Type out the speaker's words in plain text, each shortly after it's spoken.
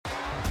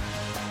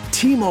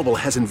T-Mobile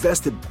has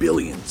invested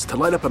billions to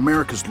light up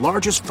America's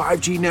largest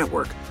 5G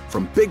network,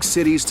 from big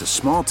cities to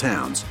small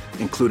towns,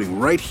 including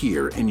right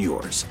here in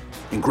yours.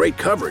 And great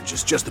coverage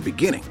is just the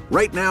beginning.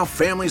 Right now,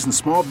 families and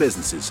small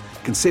businesses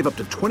can save up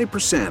to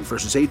 20%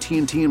 versus AT&T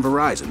and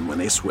Verizon when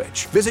they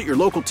switch. Visit your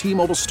local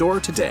T-Mobile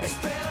store today.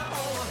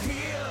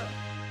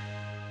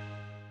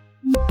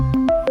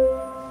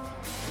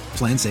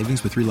 Plan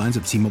savings with 3 lines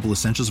of T-Mobile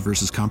Essentials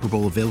versus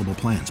comparable available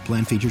plans.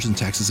 Plan features and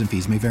taxes and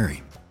fees may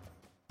vary.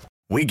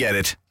 We get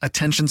it.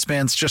 Attention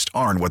spans just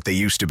aren't what they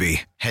used to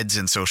be. Heads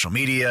in social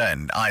media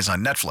and eyes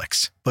on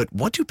Netflix. But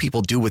what do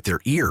people do with their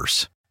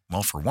ears?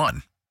 Well, for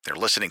one, they're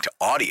listening to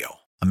audio.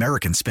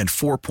 Americans spend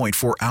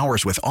 4.4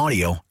 hours with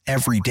audio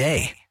every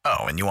day. Oh,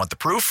 and you want the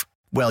proof?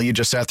 Well, you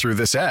just sat through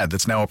this ad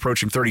that's now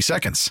approaching 30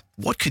 seconds.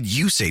 What could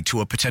you say to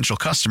a potential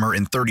customer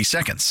in 30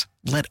 seconds?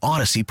 Let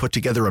Odyssey put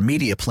together a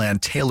media plan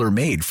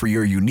tailor-made for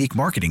your unique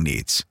marketing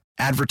needs.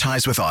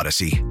 Advertise with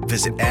Odyssey.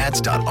 Visit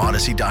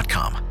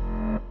ads.odyssey.com.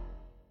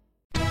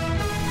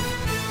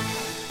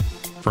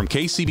 From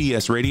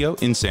KCBS Radio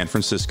in San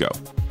Francisco,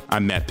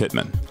 I'm Matt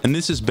Pittman, and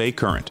this is Bay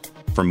Current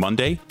for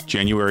Monday,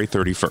 January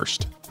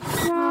 31st.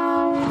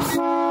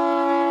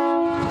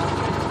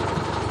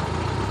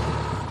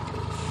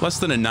 Less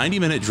than a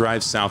 90-minute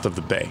drive south of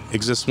the Bay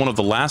exists one of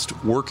the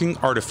last working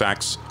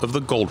artifacts of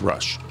the gold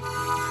rush.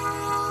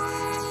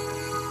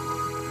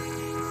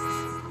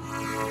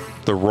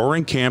 The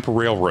Roaring Camp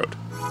Railroad.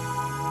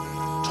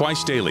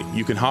 Twice daily,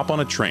 you can hop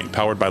on a train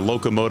powered by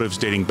locomotives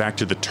dating back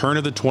to the turn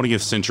of the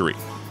 20th century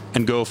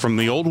and go from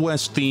the Old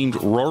West-themed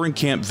Roaring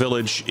Camp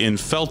Village in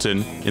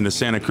Felton in the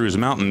Santa Cruz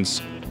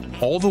Mountains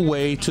all the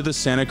way to the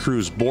Santa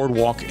Cruz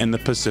Boardwalk and the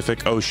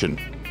Pacific Ocean,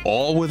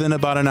 all within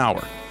about an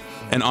hour,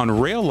 and on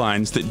rail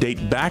lines that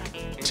date back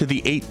to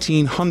the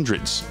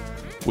 1800s,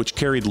 which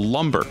carried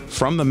lumber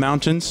from the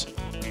mountains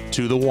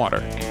to the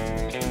water.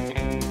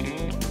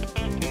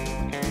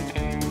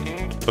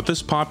 But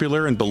this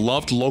popular and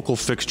beloved local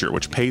fixture,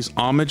 which pays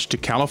homage to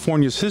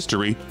California's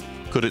history,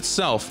 could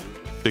itself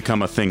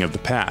become a thing of the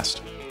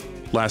past.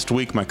 Last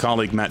week, my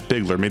colleague Matt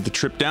Bigler made the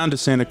trip down to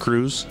Santa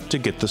Cruz to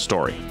get the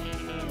story.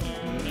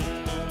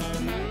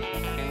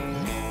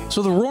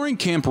 So the Roaring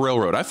Camp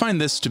Railroad, I find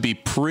this to be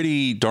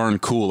pretty darn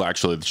cool,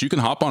 actually, that you can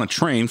hop on a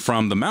train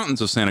from the mountains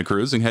of Santa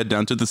Cruz and head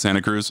down to the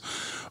Santa Cruz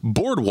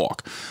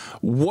Boardwalk.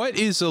 What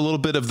is a little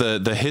bit of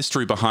the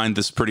history behind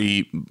this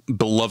pretty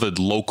beloved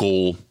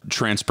local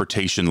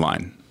transportation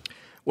line?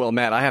 Well,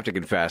 Matt, I have to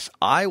confess,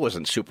 I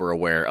wasn't super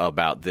aware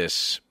about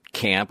this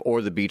camp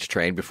or the beach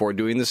train before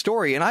doing the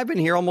story, and I've been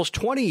here almost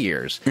 20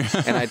 years.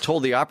 And I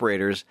told the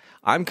operators,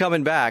 I'm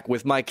coming back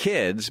with my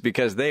kids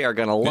because they are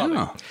going to love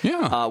it.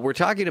 Yeah. We're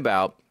talking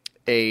about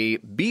a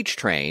beach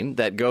train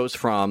that goes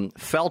from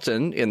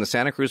Felton in the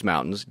Santa Cruz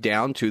Mountains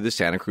down to the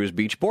Santa Cruz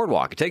Beach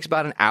Boardwalk. It takes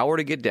about an hour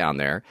to get down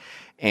there,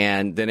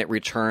 and then it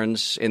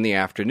returns in the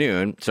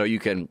afternoon. So you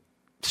can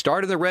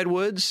start in the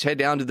Redwoods, head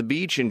down to the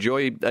beach,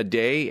 enjoy a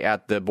day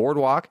at the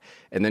boardwalk,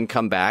 and then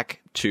come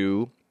back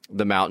to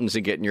the mountains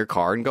and get in your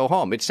car and go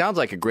home. It sounds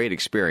like a great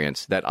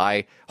experience that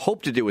I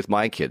hope to do with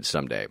my kids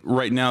someday.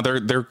 Right now,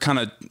 they're kind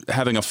of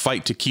having a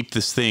fight to keep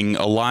this thing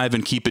alive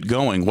and keep it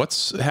going.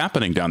 What's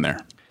happening down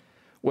there?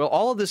 Well,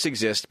 all of this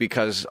exists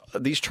because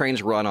these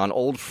trains run on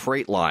old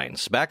freight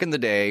lines. Back in the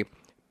day,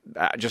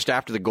 just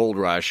after the gold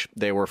rush,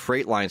 there were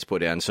freight lines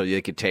put in so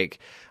they could take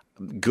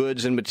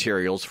goods and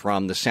materials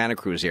from the Santa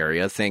Cruz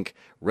area, think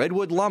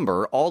redwood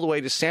lumber, all the way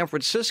to San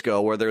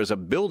Francisco, where there's a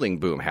building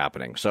boom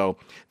happening. So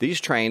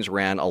these trains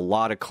ran a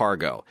lot of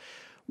cargo.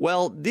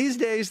 Well, these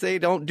days they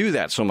don't do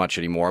that so much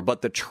anymore,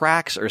 but the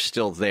tracks are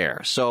still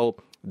there. So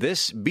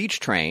this beach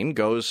train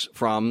goes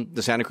from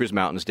the Santa Cruz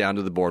Mountains down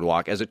to the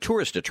boardwalk as a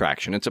tourist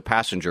attraction. It's a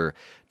passenger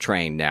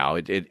train now.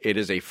 It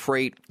is a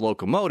freight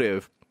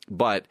locomotive,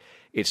 but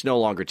it's no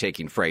longer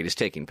taking freight. It's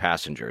taking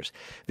passengers.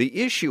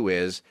 The issue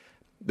is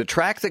the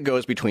track that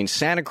goes between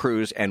Santa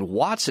Cruz and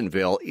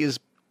Watsonville is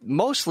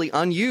mostly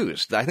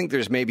unused. I think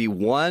there's maybe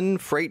one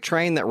freight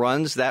train that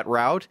runs that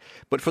route,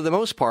 but for the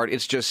most part,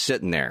 it's just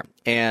sitting there.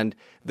 And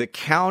the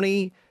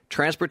county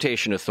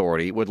transportation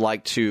authority would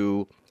like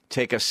to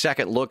take a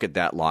second look at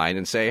that line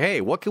and say,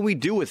 hey, what can we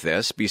do with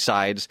this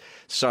besides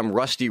some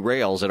rusty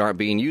rails that aren't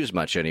being used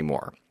much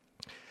anymore?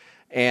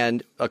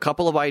 And a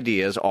couple of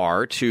ideas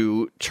are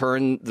to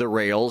turn the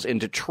rails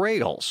into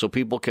trails so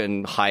people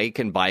can hike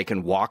and bike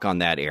and walk on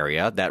that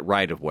area, that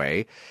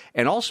right-of-way,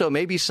 and also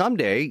maybe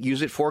someday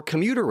use it for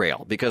commuter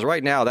rail, because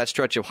right now that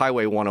stretch of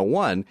Highway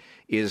 101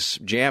 is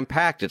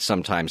jam-packed at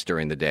some times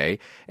during the day,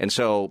 and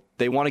so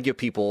they want to give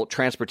people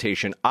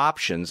transportation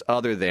options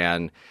other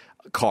than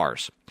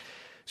cars.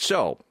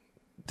 So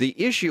the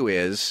issue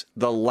is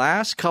the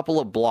last couple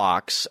of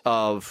blocks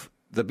of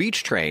the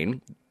beach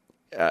train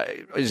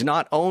is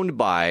not owned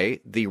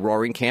by the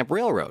Roaring Camp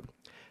Railroad.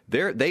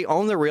 They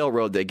own the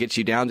railroad that gets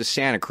you down to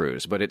Santa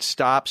Cruz, but it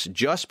stops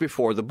just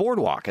before the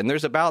boardwalk. And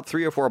there's about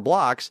 3 or 4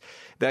 blocks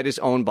that is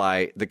owned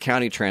by the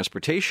County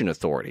Transportation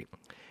Authority.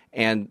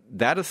 And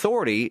that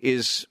authority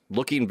is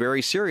looking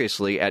very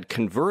seriously at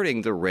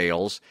converting the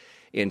rails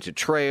into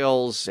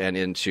trails and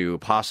into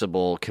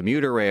possible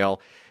commuter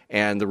rail.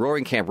 And the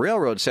Roaring Camp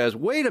Railroad says,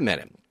 wait a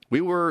minute. We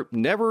were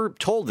never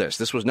told this.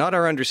 This was not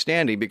our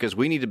understanding because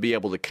we need to be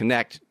able to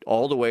connect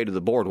all the way to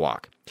the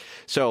boardwalk.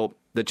 So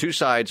the two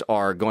sides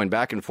are going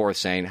back and forth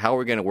saying how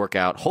we're going to work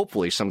out,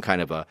 hopefully, some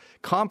kind of a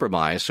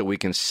compromise so we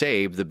can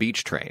save the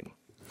beach train.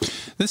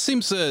 This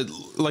seems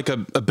like a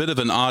bit of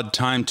an odd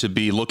time to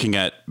be looking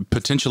at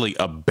potentially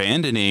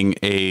abandoning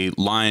a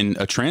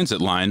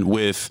transit line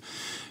with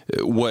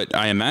what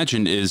I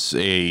imagine is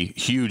a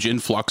huge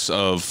influx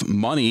of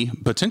money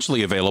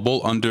potentially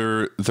available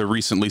under the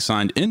recently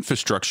signed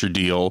infrastructure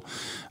deal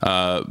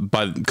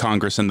by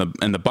Congress and the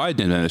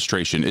Biden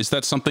administration. Is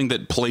that something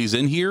that plays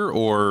in here,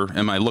 or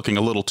am I looking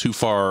a little too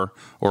far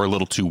or a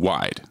little too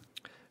wide?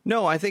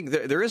 No, I think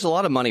there is a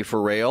lot of money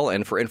for rail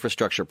and for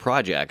infrastructure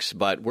projects,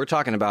 but we're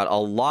talking about a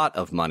lot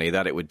of money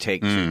that it would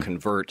take to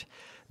convert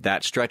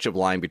that stretch of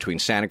line between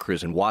Santa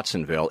Cruz and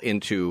Watsonville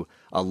into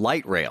a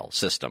light rail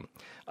system.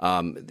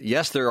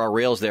 Yes, there are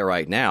rails there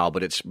right now,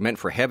 but it's meant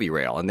for heavy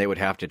rail, and they would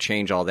have to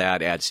change all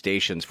that, add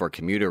stations for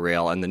commuter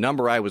rail. And the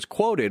number I was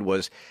quoted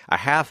was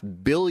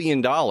 $500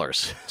 million.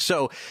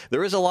 So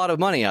there is a lot of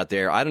money out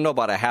there. I don't know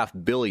about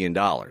 $500 million.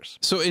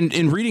 So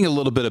in reading a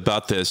little bit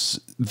about this,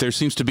 there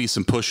seems to be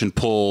some push and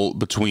pull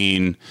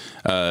between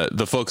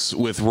the folks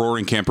with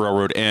Roaring Camp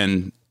Railroad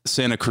and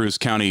Santa Cruz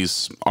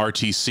County's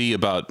RTC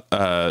about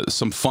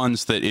some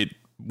funds that it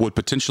would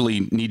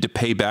potentially need to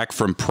pay back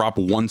from Prop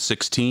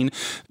 116.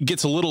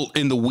 Gets a little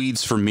in the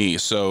weeds for me,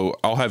 so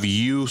I'll have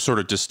you sort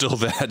of distill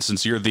that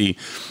since you're the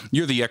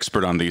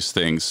expert on these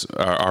things,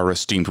 our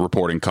esteemed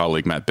reporting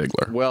colleague Matt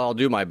Bigler. Well, I'll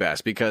do my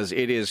best because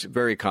it is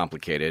very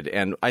complicated,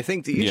 and I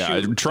think the issue...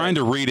 Yeah, trying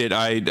to read it,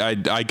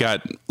 I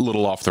got a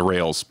little off the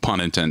rails, pun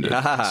intended.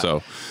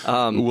 So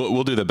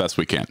we'll do the best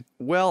we can.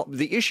 Well,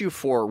 the issue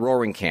for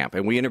Roaring Camp,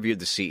 and we interviewed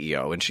the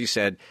CEO, and she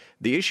said,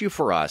 the issue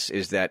for us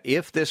is that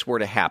if this were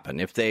to happen,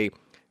 if they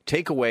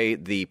take away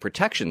the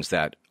protections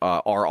that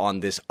are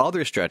on this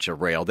other stretch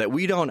of rail that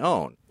we don't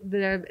own.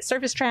 The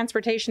Surface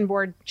Transportation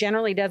Board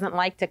generally doesn't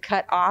like to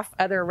cut off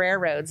other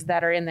railroads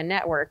that are in the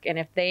network. And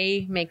if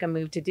they make a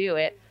move to do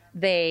it,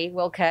 they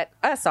will cut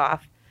us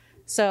off.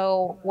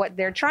 So what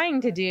they're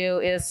trying to do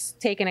is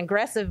take an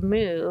aggressive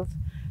move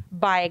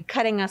by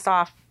cutting us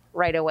off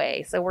right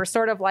away. So we're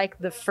sort of like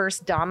the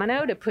first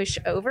domino to push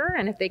over.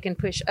 And if they can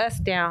push us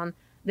down,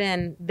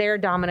 then their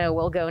domino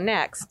will go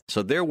next.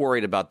 So they're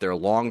worried about their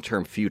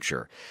long-term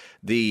future.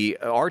 The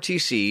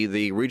RTC,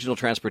 the Regional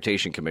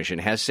Transportation Commission,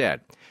 has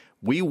said,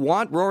 we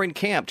want Roaring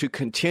Camp to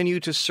continue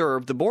to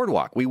serve the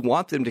boardwalk. We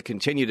want them to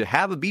continue to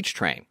have a beach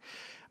train.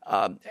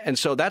 And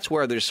so that's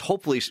where there's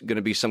hopefully going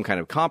to be some kind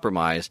of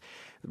compromise.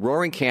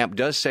 Roaring Camp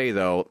does say,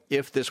 though,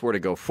 if this were to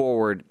go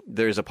forward,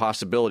 there's a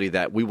possibility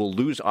that we will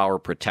lose our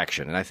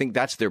protection. And I think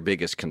that's their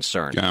biggest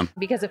concern. Yeah.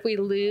 Because if we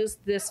lose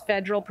this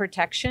federal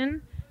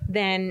protection,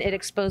 then it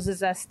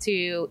exposes us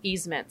to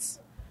easements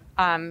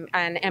and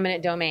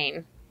eminent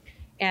domain.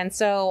 And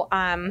so,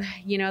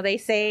 they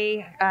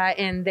say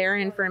in their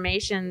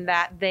information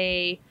that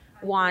they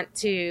want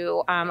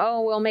to,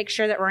 we'll make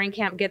sure that Roaring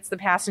Camp gets the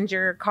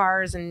passenger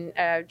cars and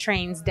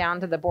trains down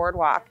to the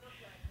boardwalk.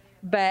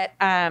 But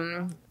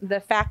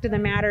the fact of the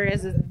matter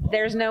is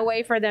there's no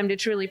way for them to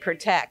truly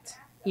protect,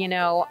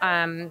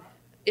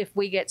 if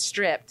we get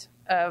stripped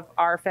of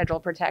our federal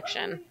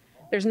protection.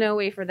 There's no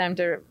way for them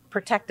to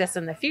protect us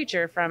in the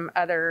future from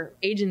other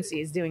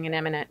agencies doing an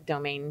eminent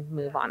domain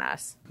move on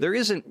us. There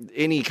isn't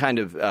any kind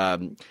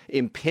of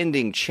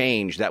impending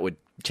change that would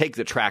take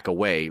the track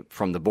away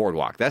from the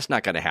boardwalk. That's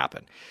not going to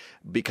happen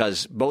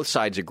because both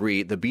sides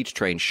agree the beach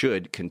train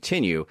should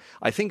continue.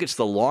 I think it's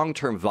the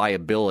long-term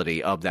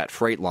viability of that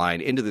freight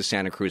line into the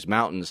Santa Cruz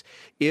Mountains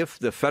if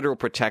the federal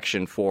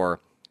protection for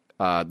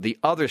the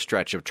other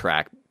stretch of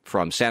track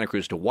from Santa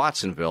Cruz to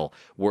Watsonville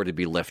were to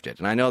be lifted.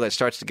 And I know that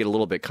starts to get a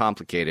little bit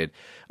complicated,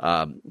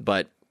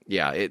 but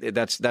yeah,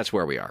 that's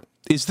where we are.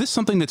 Is this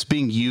something that's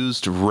being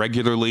used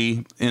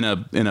regularly in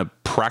a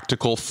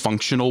practical,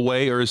 functional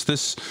way, or is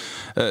this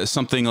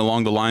something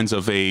along the lines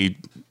of a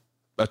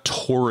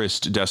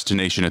tourist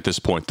destination at this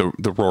point,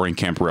 the Roaring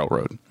Camp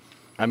Railroad?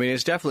 I mean,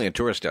 it's definitely a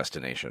tourist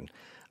destination.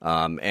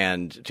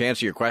 And to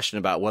answer your question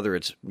about whether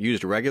it's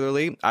used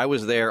regularly, I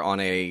was there on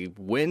a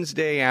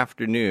Thursday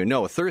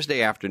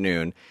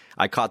afternoon.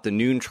 I caught the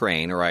noon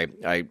train, or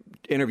I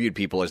interviewed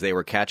people as they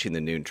were catching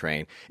the noon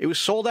train. It was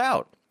sold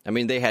out. I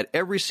mean, they had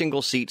every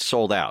single seat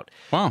sold out.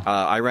 Wow.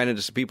 I ran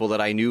into some people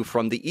that I knew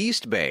from the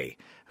East Bay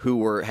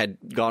who had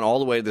gone all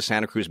the way to the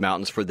Santa Cruz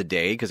Mountains for the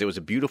day because it was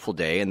a beautiful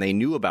day, and they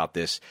knew about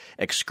this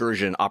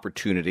excursion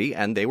opportunity,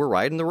 and they were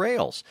riding the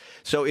rails.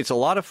 So it's a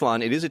lot of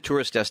fun. It is a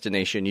tourist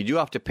destination. You do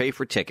have to pay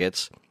for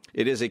tickets.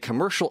 It is a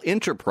commercial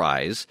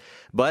enterprise,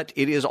 but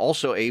it is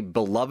also a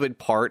beloved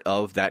part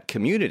of that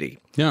community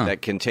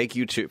that can take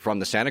you from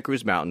the Santa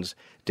Cruz Mountains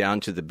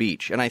down to the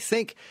beach. And I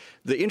think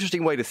the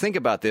interesting way to think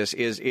about this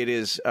is it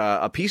is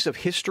a piece of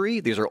history.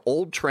 These are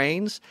old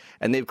trains,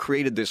 and they've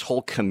created this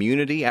whole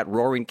community at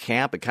Roaring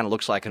Camp. It kind of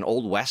looks like an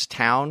Old West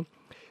town.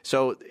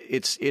 So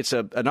it's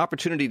an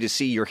opportunity to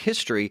see your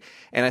history,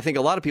 and I think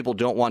a lot of people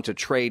don't want to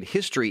trade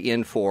history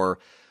in for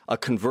a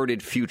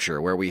converted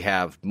future where we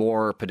have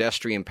more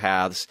pedestrian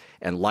paths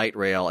and light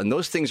rail, and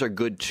those things are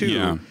good too.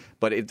 Yeah.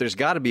 But there's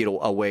got to be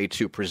a way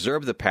to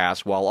preserve the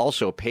past while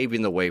also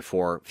paving the way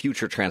for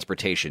future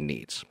transportation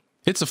needs.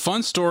 It's a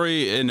fun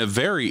story and a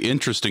very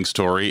interesting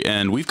story,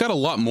 and we've got a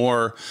lot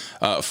more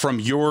from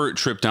your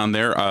trip down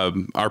there.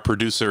 Our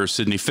producer,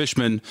 Sydney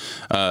Fishman,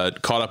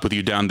 caught up with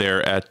you down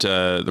there at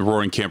the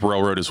Roaring Camp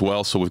Railroad as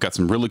well, so we've got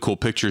some really cool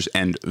pictures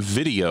and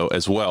video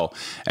as well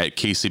at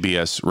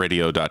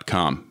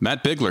kcbsradio.com.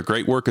 Matt Bigler,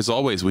 great work as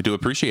always. We do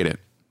appreciate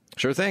it.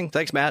 Sure thing.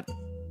 Thanks, Matt.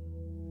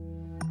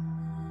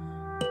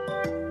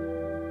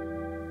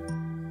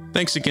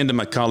 Thanks again to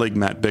my colleague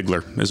Matt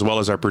Bigler, as well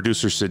as our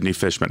producer Sydney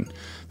Fishman.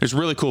 There's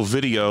really cool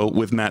video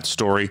with Matt's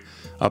story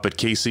up at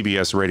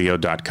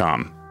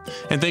kcbsradio.com.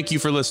 And thank you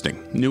for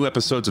listening. New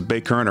episodes of Bay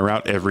Current are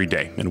out every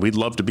day, and we'd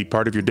love to be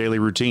part of your daily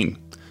routine.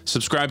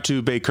 Subscribe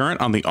to Bay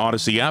Current on the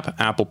Odyssey app,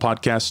 Apple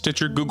Podcasts,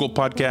 Stitcher, Google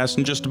Podcasts,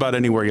 and just about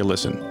anywhere you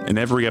listen. And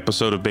every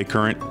episode of Bay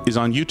Current is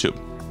on YouTube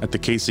at the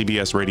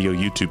KCBS Radio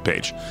YouTube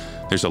page.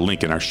 There's a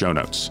link in our show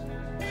notes.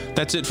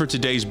 That's it for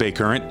today's Bay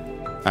Current.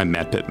 I'm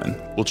Matt Pittman.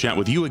 We'll chat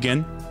with you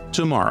again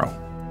tomorrow.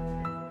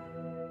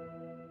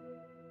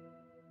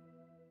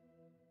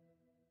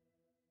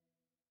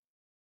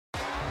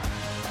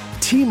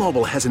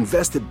 T-Mobile has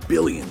invested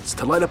billions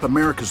to light up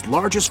America's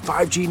largest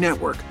 5G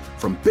network,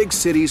 from big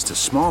cities to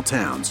small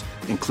towns,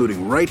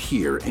 including right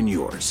here in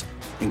yours.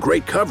 And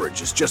great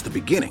coverage is just the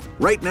beginning.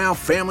 Right now,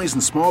 families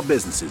and small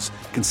businesses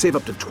can save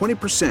up to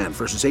 20%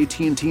 versus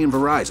AT&T and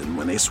Verizon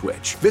when they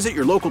switch. Visit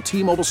your local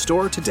T-Mobile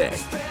store today.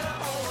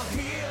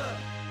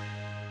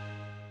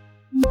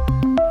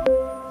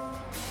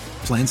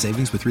 Plan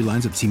savings with 3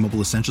 lines of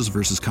T-Mobile Essentials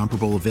versus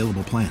comparable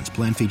available plans.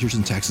 Plan features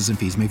and taxes and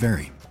fees may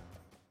vary.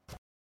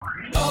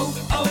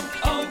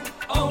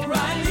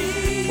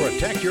 O'Reilly.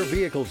 Protect your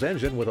vehicle's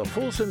engine with a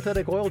full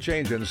synthetic oil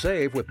change and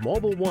save with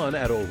Mobil 1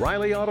 at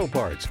O'Reilly Auto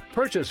Parts.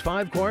 Purchase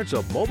 5 quarts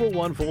of Mobil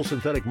 1 full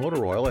synthetic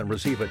motor oil and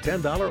receive a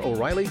 $10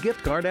 O'Reilly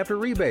gift card after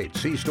rebate.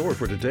 See store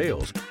for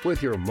details.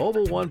 With your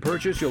Mobil 1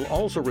 purchase, you'll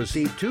also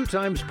receive 2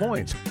 times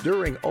points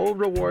during O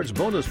Rewards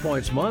Bonus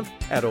Points Month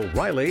at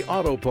O'Reilly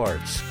Auto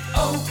Parts.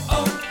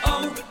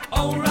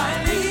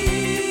 O'Reilly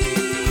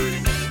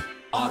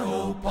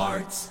Auto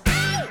Parts.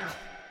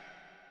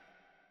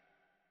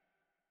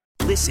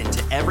 Listen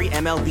to every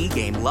MLB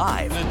game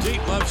live. In the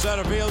deep left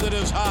center field, it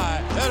is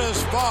high, it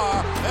is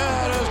far,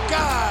 it is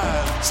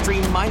gone.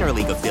 Stream minor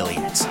league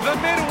affiliates. The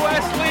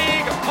Midwest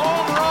League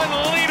home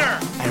run leader.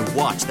 And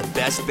watch the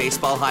best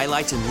baseball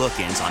highlights and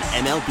look-ins on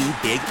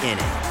MLB Big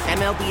Inning.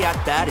 MLB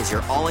At Bat is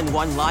your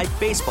all-in-one live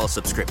baseball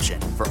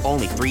subscription for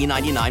only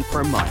 $3.99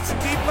 per month.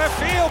 Deep left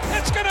field,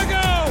 it's gonna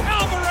go.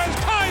 Alvarez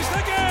ties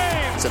the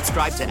game.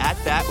 Subscribe to At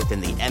Bat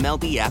within the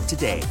MLB app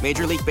today.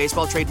 Major League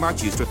Baseball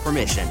trademarks used with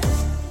permission.